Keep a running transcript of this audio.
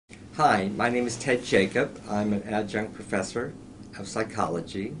Hi, my name is Ted Jacob. I'm an adjunct professor of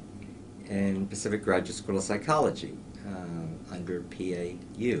psychology in Pacific Graduate School of Psychology under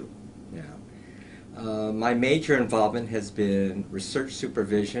PAU now. My major involvement has been research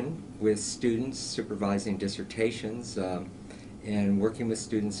supervision with students, supervising dissertations, and working with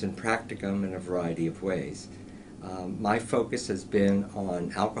students in practicum in a variety of ways. My focus has been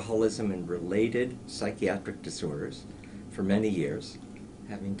on alcoholism and related psychiatric disorders for many years,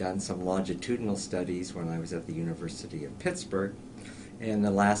 having done some longitudinal studies when I was at the University of Pittsburgh, and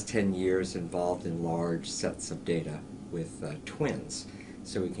the last 10 years involved in large sets of data with twins,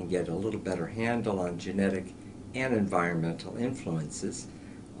 so we can get a little better handle on genetic and environmental influences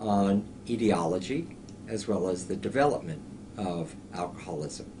on etiology as well as the development of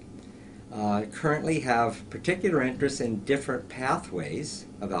alcoholism. Currently have particular interest in different pathways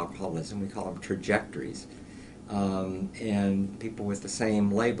of alcoholism. We call them trajectories. And people with the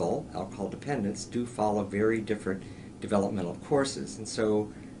same label, alcohol dependence, do follow very different developmental courses. And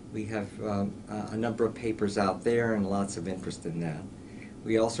so we have a number of papers out there and lots of interest in that.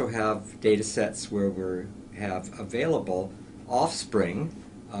 We also have data sets where we have available offspring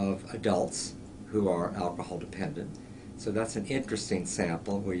of adults who are alcohol dependent. So that's an interesting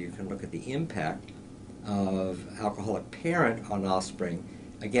sample where you can look at the impact of alcoholic parent on offspring,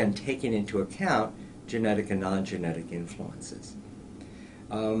 again taking into account genetic and non-genetic influences.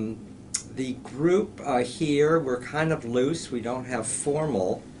 The group here, we're kind of loose. We don't have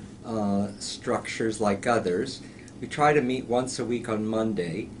formal structures like others. We try to meet once a week on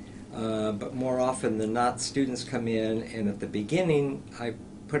Monday, but more often than not, students come in, and at the beginning, I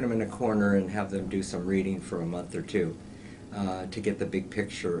put them in a corner and have them do some reading for a month or two to get the big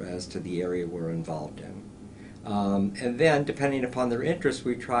picture as to the area we're involved in. And then, depending upon their interest,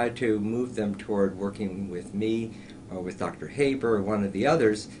 we try to move them toward working with me or with Dr. Haber or one of the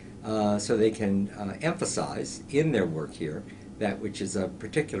others so they can emphasize in their work here that which is of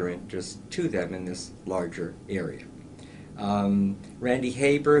particular interest to them in this larger area. Randy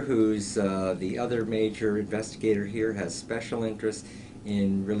Haber, who's the other major investigator here, has special interest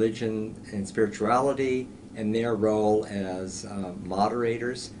in religion and spirituality and their role as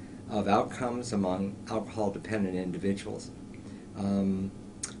moderators of outcomes among alcohol-dependent individuals.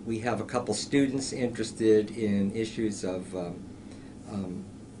 We have a couple students interested in issues of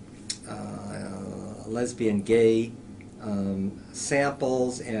lesbian, gay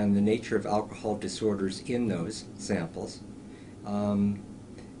samples and the nature of alcohol disorders in those samples. And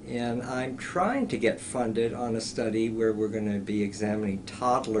I'm trying to get funded on a study where we're going to be examining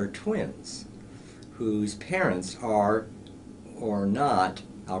toddler twins whose parents are or not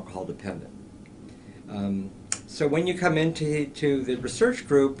alcohol dependent. So when you come into the research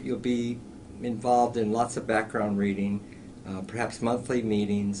group, you'll be involved in lots of background reading, perhaps monthly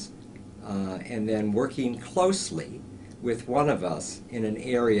meetings, and then working closely with one of us in an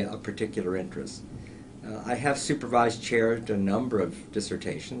area of particular interest. I have supervised chaired a number of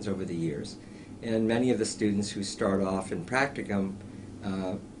dissertations over the years, and many of the students who start off in practicum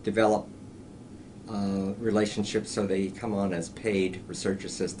develop relationships so they come on as paid research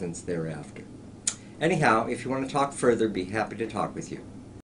assistants thereafter. Anyhow, if you want to talk further, be happy to talk with you.